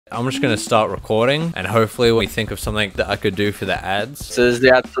I'm just gonna start recording, and hopefully we think of something that I could do for the ads. So this is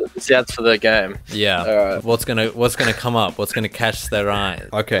the ads for the game. Yeah. Alright. What's gonna come up? What's gonna catch their eye?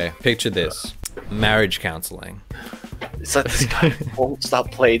 Okay, picture this. Marriage counseling. It's like this guy won't stop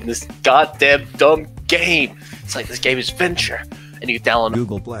playing this goddamn dumb game. It's like this game is Venture, and you can download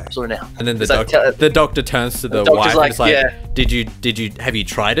Google Play. it now. And then the It's like, doctor turns to the doctor's wife like, and is like, yeah. have you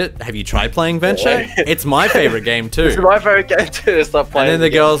tried it? Have you tried playing Venture? It's my favorite game too. It's my favorite game too. Stop And playing. then the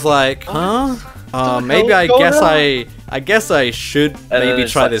game. girl's like, huh? Maybe hell's going on? I guess I should And then maybe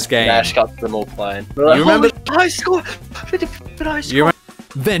it's try like this game. Smash got them all playing. You remember high score? High score. You remember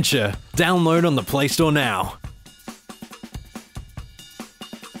Venture? Download on the Play Store now.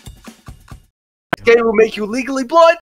 This game will make you legally blind.